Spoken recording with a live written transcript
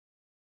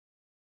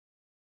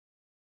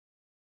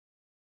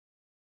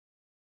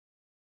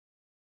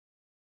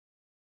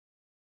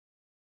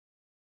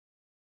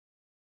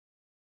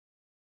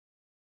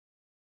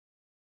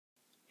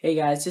Hey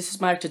guys, this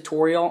is my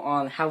tutorial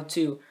on how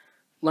to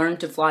learn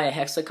to fly a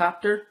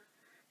hexacopter.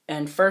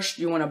 And first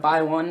you want to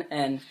buy one,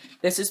 and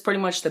this is pretty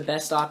much the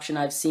best option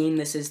I've seen.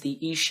 This is the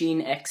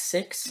Eachine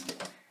X6,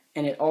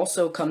 and it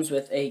also comes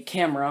with a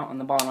camera on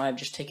the bottom. I've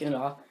just taken it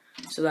off,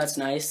 so that's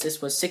nice. This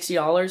was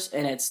 $60,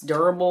 and it's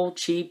durable,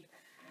 cheap,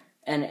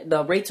 and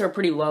the rates are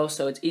pretty low,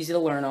 so it's easy to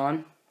learn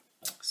on.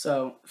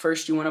 So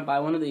first you want to buy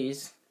one of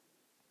these.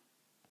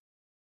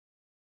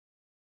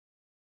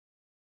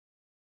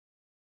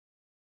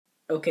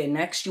 Okay,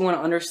 next you want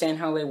to understand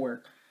how they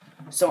work.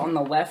 So on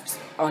the left,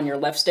 on your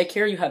left stick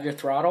here, you have your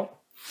throttle.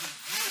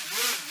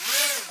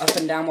 Up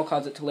and down will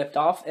cause it to lift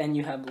off, and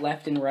you have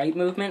left and right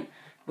movement,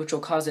 which will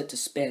cause it to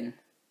spin.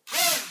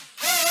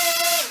 As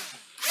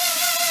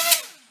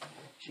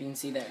you can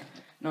see there.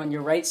 And on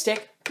your right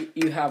stick,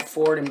 you have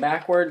forward and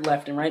backward,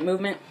 left and right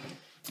movement.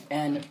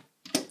 And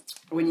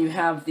when you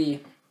have the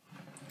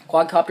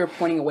quadcopter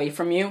pointing away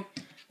from you,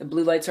 the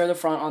blue lights are the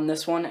front on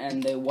this one,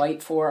 and the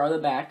white four are the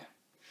back.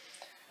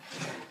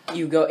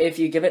 If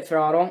you give it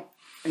throttle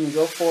and you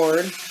go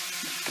forward,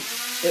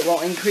 it will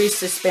increase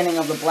the spinning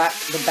of the back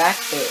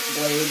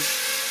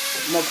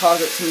blades and will cause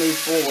it to move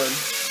forward.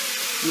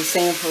 And the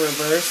same for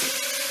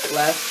reverse,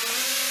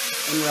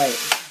 left, and right.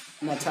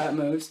 And that's how it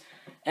moves.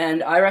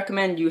 And I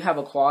recommend you have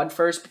a quad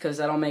first because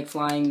that'll make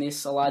flying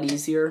this a lot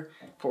easier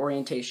for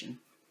orientation.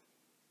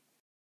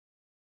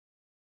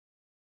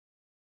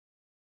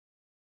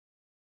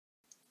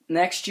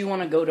 Next, you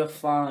want to go to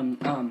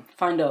find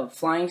a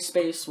flying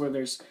space where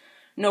there's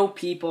no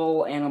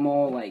people,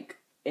 animals,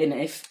 and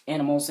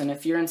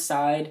if you're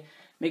inside,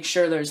 make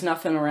sure there's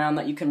nothing around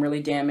that you can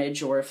really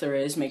damage, or if there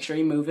is, make sure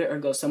you move it or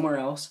go somewhere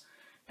else.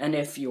 And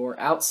if you're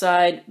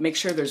outside, make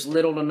sure there's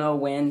little to no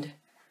wind,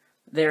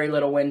 very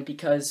little wind,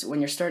 because when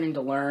you're starting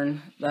to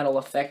learn, that'll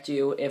affect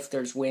you if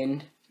there's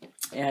wind.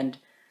 And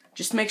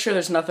just make sure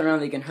there's nothing around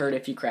that you can hurt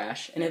if you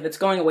crash. And if it's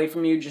going away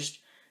from you,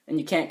 and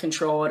you can't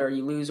control it or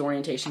you lose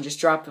orientation, just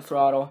drop the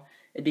throttle.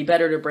 It'd be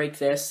better to break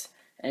this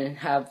and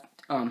have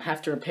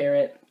to repair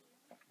it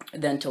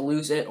than to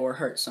lose it or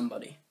hurt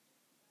somebody.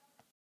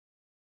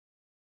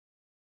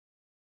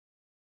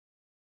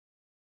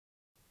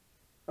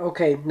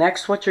 Okay,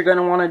 next what you're going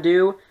to want to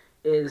do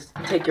is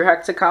take your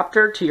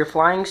hexacopter to your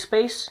flying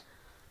space,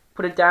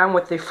 put it down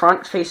with the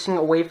front facing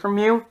away from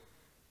you,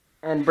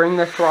 and bring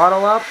the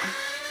throttle up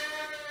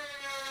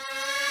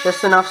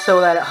just enough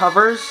so that it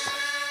hovers.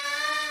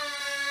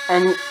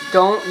 And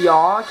don't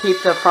yaw,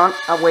 keep the front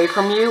away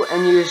from you,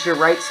 and use your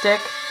right stick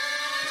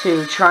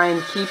to try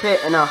and keep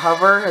it in a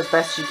hover as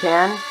best you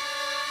can.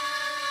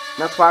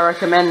 That's why I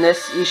recommend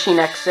this Eachine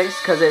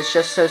X6, because it's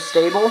just so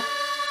stable.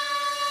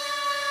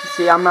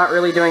 See, I'm not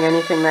really doing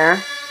anything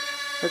there.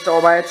 It's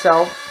all by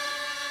itself.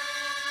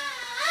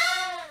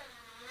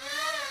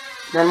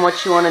 Then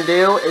what you want to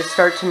do is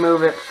start to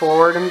move it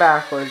forward and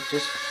backwards,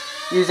 just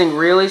using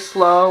really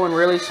slow and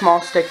really small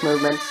stick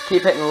movements.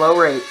 Keep it in low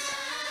rates.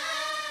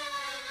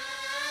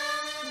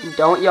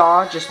 Don't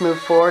yaw, just move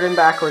forward and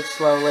backwards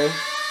slowly.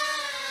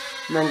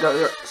 And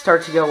then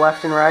start to go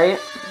left and right,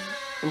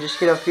 and just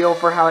get a feel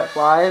for how it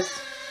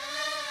flies.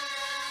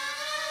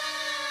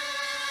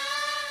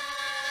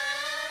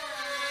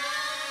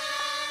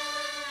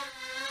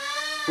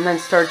 And then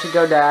start to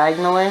go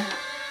diagonally.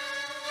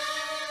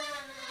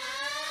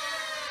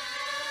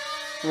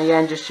 And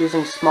again, just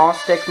using small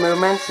stick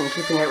movements and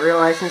keeping it real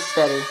nice and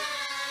steady.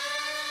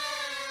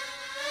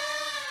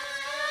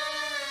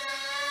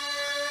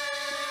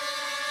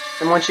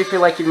 And once you feel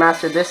like you've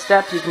mastered this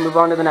step, you can move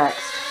on to the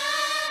next.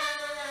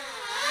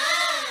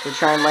 So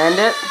try and land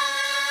it.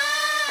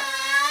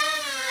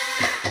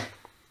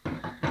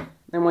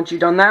 Then once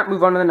you've done that,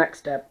 move on to the next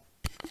step.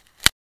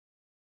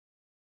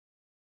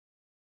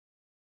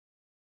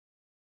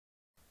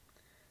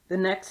 The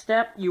next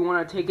step, you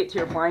want to take it to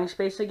your flying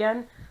space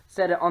again.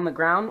 Set it on the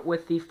ground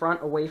with the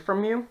front away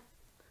from you.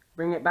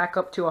 Bring it back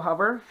up to a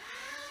hover.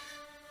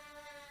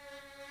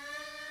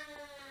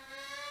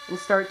 And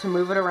start to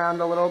move it around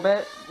a little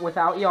bit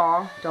without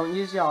yaw. Don't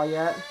use yaw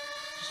yet.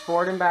 Just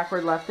forward and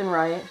backward, left and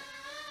right.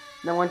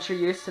 Then once you're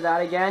used to that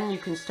again, you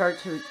can start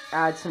to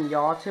add some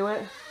yaw to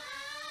it.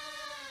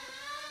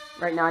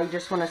 Right now you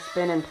just want to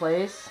spin in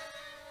place.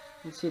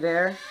 You see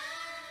there?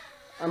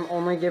 I'm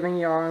only giving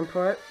yaw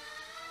input.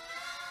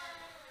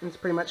 It's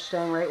pretty much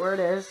staying right where it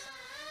is.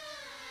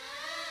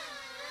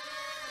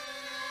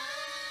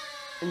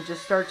 And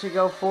just start to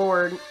go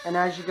forward, and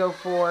as you go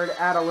forward,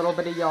 add a little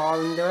bit of yaw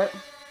into it.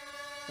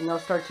 And you'll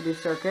start to do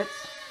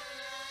circuits.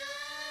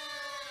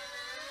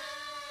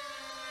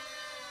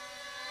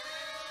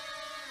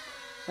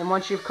 And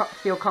once you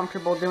feel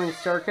comfortable doing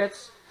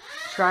circuits,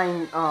 try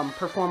and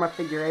perform a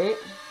figure 8.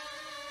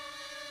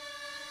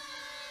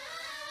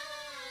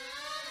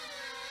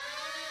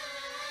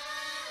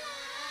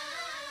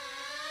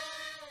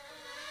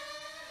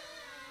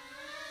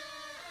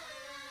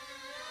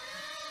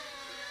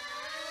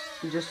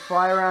 You just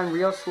fly around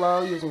real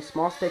slow using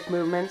small stick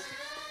movements.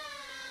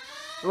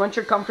 And once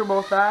you're comfortable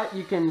with that,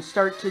 you can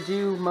start to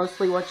do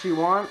mostly what you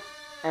want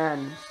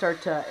and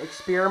start to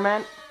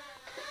experiment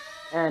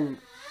and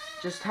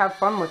just have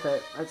fun with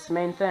it. That's the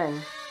main thing.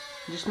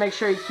 Just make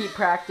sure you keep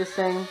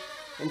practicing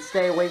and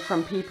stay away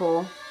from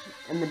people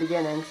in the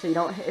beginning, so you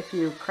don't, if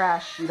you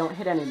crash, you don't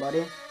hit anybody.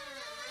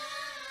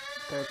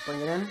 Okay, let's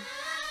bring it in.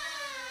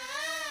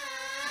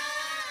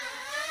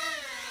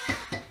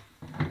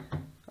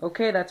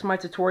 Okay, that's my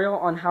tutorial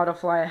on how to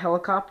fly a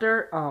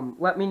helicopter.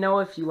 Let me know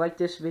if you like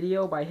this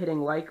video by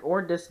hitting like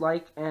or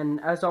dislike,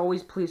 and as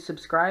always, please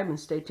subscribe and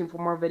stay tuned for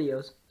more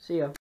videos. See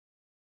ya.